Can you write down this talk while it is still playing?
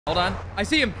Hold on. I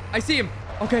see him. I see him.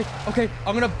 Okay. Okay.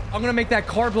 I'm gonna make that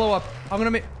car blow up. I'm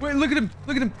gonna make. Wait. Look at him.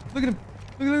 Look at him. Look at him.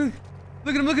 Look at him.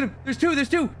 Look at him. Look at him. There's two. There's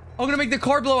two. I'm gonna make the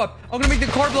car blow up. I'm gonna make the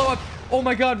car blow up. Oh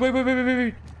my God. Wait. Wait. Wait. Wait. Wait.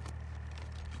 Wait.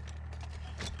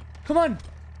 Come on.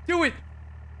 Do it.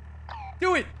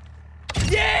 Do it.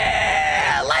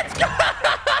 Yeah! Let's go!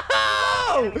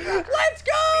 Let's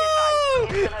go!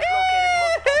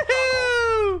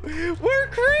 Ew! We're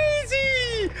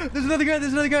crazy! There's another guy.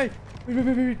 There's another guy. Wait, wait,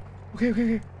 wait, wait. Okay, okay,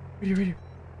 okay. Right here, right here.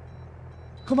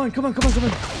 Come on, come on, come on, come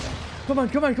on. Come on,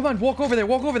 come on, come on. Walk over there,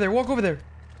 walk over there, walk over there.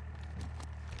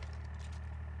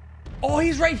 Oh,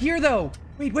 he's right here, though.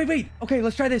 Wait, wait, wait. Okay,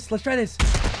 let's try this. Let's try this.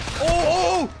 Oh,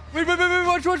 oh, oh. Wait, wait, wait, wait.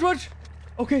 Watch, watch, watch.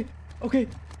 Okay, okay.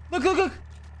 Look, look, look.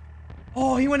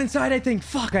 Oh, he went inside, I think.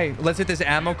 Fuck. Okay, let's hit this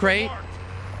ammo crate.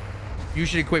 You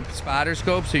should equip spotter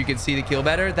scope so you can see the kill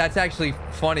better. That's actually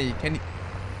funny.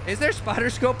 Is there spotter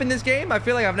scope in this game? I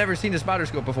feel like I've never seen a spotter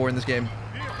scope before in this game.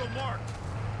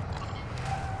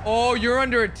 Oh, you're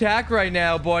under attack right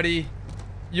now, buddy.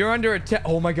 You're under attack.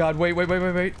 Oh my God. Wait, wait, wait,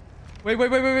 wait, wait. Wait, wait,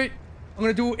 wait, wait, wait. I'm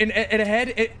gonna do an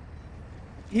ahead.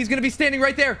 He's gonna be standing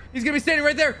right there. He's gonna be standing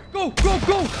right there. Go, go,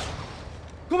 go.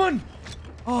 Come on.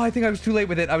 Oh, I think I was too late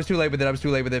with it. I was too late with it. I was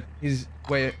too late with it. He's...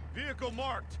 Wait. Vehicle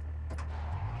marked.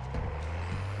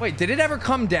 Wait, did it ever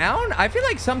come down? I feel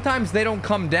like sometimes they don't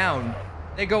come down.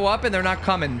 They go up and they're not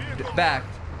coming back.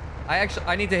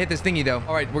 I need to hit this thingy, though.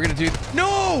 All right, we're gonna do...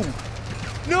 No!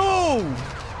 No!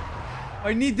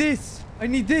 I need this. I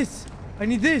need this. I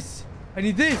need this. I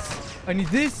need this. I need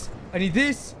this. I need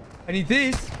this. I need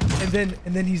this. And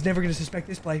then he's never gonna suspect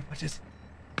this play. Watch this.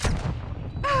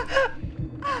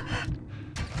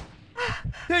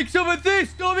 Take some of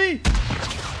this, dummy!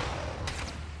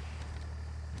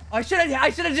 I should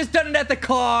have just done it at the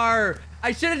car.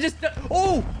 I should have just done...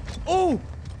 Oh! Oh!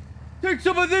 Take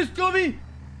some of this, dummy!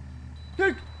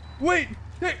 Take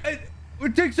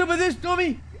some of this,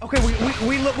 dummy! Okay,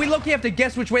 we low-key have to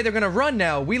guess which way they're gonna run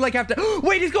now. We like have to...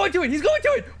 Wait, he's going to it! He's going to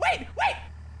it! Wait! Wait!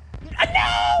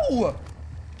 No!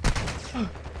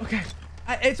 Okay.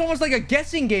 It's almost like a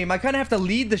guessing game. I kind of have to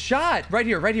lead the shot. Right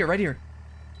here, right here, right here.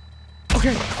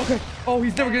 Okay, okay. Oh,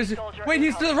 he's never gonna... Wait,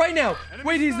 he's to the right now.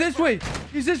 Wait, he's this way.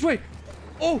 He's this way.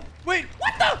 Oh, wait.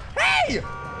 What the? Hey!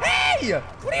 Hey!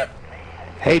 What are you...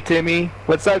 Hey, Timmy.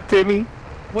 What's up, Timmy?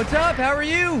 What's up? How are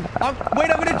you?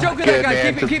 Wait, I'm gonna joke with that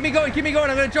guy. Keep me going. Keep me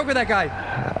going. I'm gonna joke with that guy.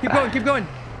 Keep going. Keep going.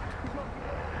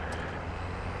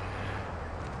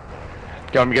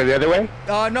 You want me to go the other way?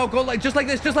 No, go like just like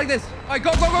this. Just like this. All right,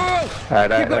 go, go, go, go. All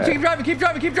right, keep going. Keep driving. Keep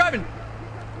driving. Keep driving.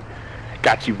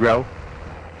 Got you, bro.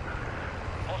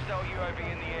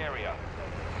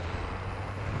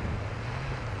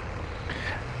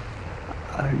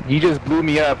 You just blew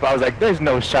me up. I was like, there's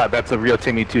no shot that's a real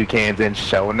Timmy Toucans, and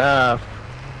sure enough.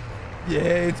 Yeah,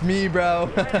 it's me, bro.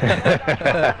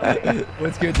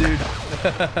 What's good, dude?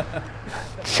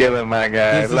 Chilling, my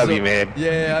guy. Love you, man.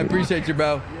 Yeah, I appreciate you,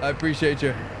 bro. I appreciate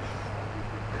you.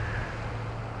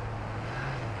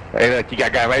 Hey, look, you got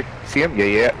a guy, right? See him? Yeah,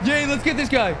 yeah. Yeah, let's get this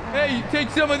guy. Hey,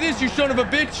 take some of this, you son of a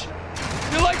bitch.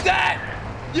 You like that?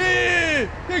 Yeah!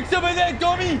 Take some of that,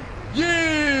 dummy.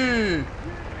 Yeah!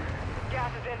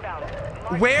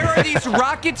 Where are these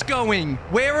rockets going?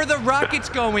 Where are the rockets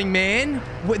going, man?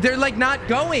 They're like not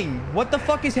going. What the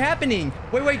fuck is happening?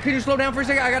 Wait, wait, can you slow down for a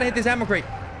second? I gotta hit this ammo crate.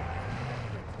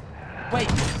 Wait.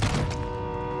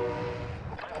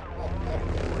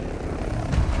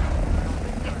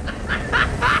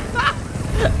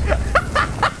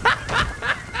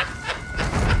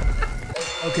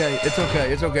 Okay, it's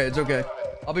okay, it's okay, it's okay.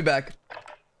 I'll be back.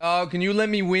 Can you let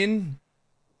me win?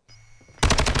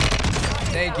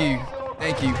 Thank you.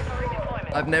 Thank you.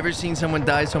 I've never seen someone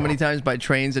die so many times by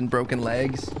trains and broken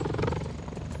legs.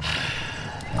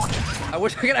 I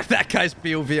wish I could have that guy's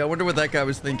POV. I wonder what that guy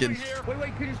was thinking. Wait,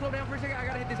 wait, could you slow down for a second? I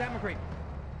gotta hit this ammo crate.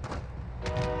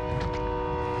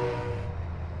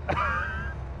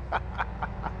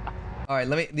 All right,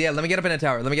 let me get up in a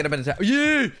tower. Let me get up in a tower.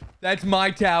 Yeah, that's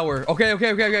my tower. Okay,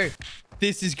 okay, okay, okay.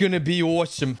 This is gonna be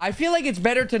awesome. I feel like it's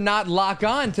better to not lock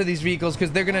on to these vehicles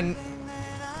because they're gonna...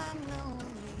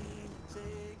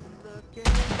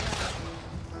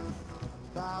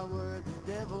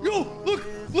 Yo, look,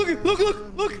 look, look,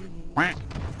 look, look. What?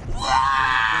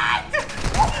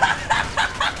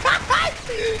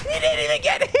 He didn't even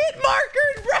get hit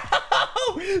markered,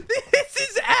 bro. This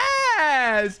is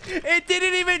ass. It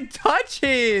didn't even touch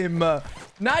him.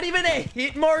 Not even a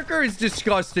hit marker is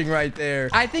disgusting right there.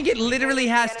 I think it literally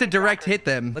has to direct hit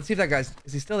them. Let's see if that guy's...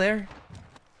 Is he still there?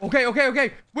 Okay, okay,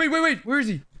 okay. Wait, wait, wait. Where is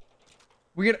he?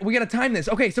 We gotta time this.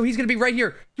 Okay, so he's gonna be right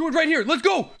here. Do it right here. Let's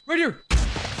go. Right here.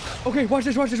 Okay, watch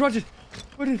this, watch this, watch this.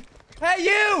 What did... Hey,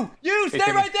 you! You, stay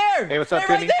Timmy. right there! Hey, what's up,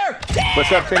 stay Timmy? right there!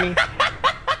 What's up, Timmy?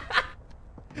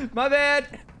 My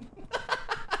bad.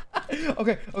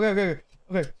 Okay. So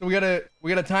we gotta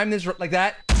time this like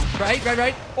that.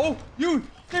 Right. Oh, you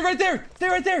stay right there. Stay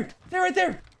right there.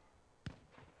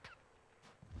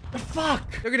 The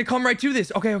fuck? They're gonna come right to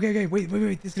this. Okay. Wait.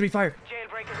 This is gonna be fire.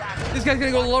 This guy's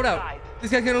gonna go to the loadout. This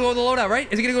guy's gonna go to the loadout, right?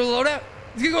 Is he gonna go to the loadout?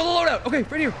 He's gonna go to the loadout. Okay,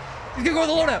 right here. He's gonna go to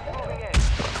the loadout.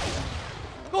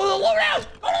 Go to the loadout!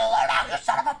 Go to the loadout, you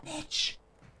son of a bitch!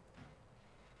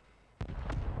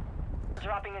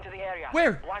 Dropping into the area.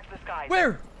 Where? Watch the skies.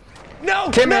 Where?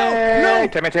 No! Timmy! No!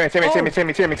 Timmy.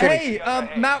 Hey,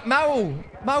 Mau.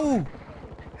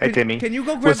 Hey, Timmy. Can you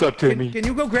go grab? What's up, Timmy? Can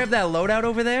you go grab that loadout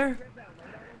over there?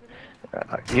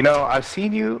 You know, I've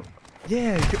seen you.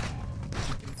 Yeah.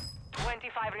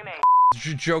 25 remain.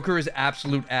 Joker is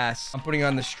absolute ass. I'm putting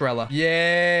on the Strela.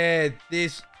 Yeah,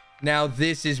 this. Now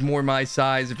this is more my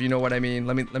size, if you know what I mean.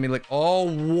 Let me look. Oh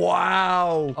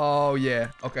wow. Oh yeah.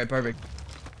 Okay, perfect.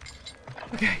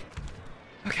 Okay.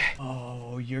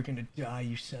 Oh, you're gonna die,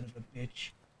 you son of a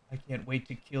bitch. I can't wait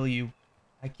to kill you.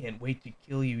 You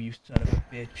son of a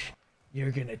bitch. You're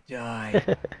gonna die.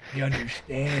 You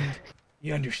understand?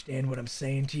 You understand what I'm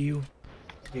saying to you?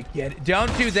 You get it?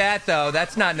 Don't do that though.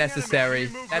 That's not necessary.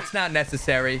 That's not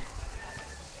necessary.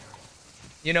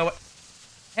 You know what?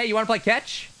 Hey, you wanna play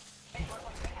catch?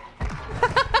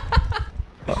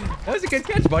 That was a good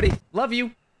catch, buddy. Love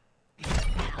you.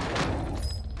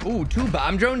 Ooh, 2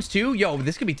 bomb drones too? Yo,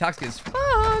 this could be toxic as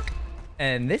fuck.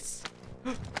 And this.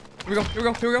 Here we go.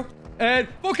 And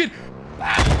fucking.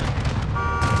 Fucking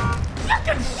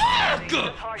fuck!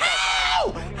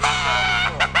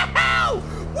 How?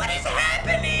 What is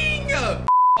happening?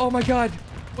 Oh my god.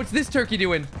 What's this turkey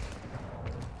doing?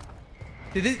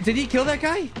 Did he kill that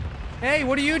guy? Hey,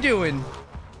 what are you doing?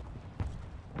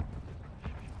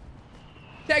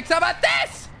 Take some of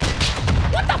this!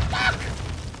 What the fuck?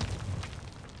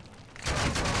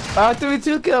 Three,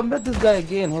 two, kill. I met this guy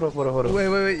again. Hold up.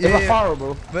 Wait. Yeah.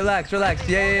 Horrible. Relax.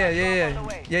 Yeah.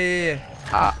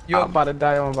 I'm about to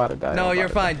die. No, you're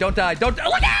fine. Don't die. Look out!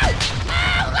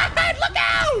 Oh, look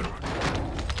out!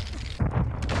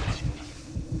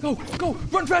 Go!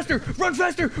 Run faster! No!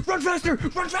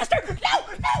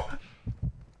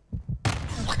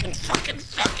 Fucking fuck!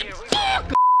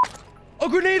 A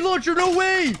grenade launcher, no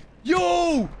way!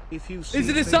 Yo! Is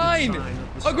it a sign?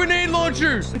 A grenade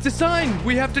launcher! It's a sign!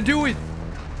 We have to do it!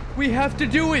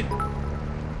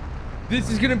 This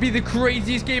is gonna be the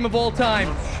craziest game of all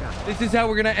time. This is how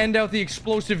we're gonna end out the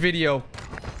explosive video.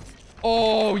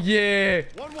 Oh, yeah!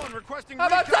 1-1 requesting. How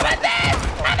about some of this?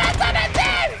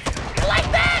 You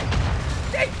like that?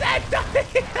 Take that!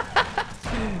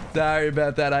 Sorry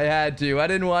about that. I had to. I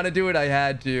didn't want to do it. I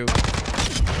had to.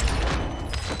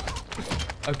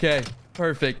 Okay,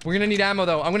 perfect. We're gonna need ammo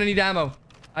though. I'm gonna need ammo.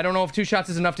 I don't know if 2 shots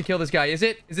is enough to kill this guy. Is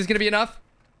it? Is this gonna be enough?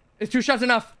 Is 2 shots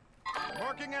enough?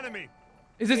 Marking enemy.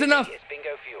 Is this enough?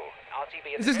 Bingo fuel.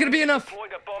 RTB Is this gonna be enough?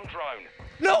 deployed a bomb drone.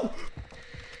 No!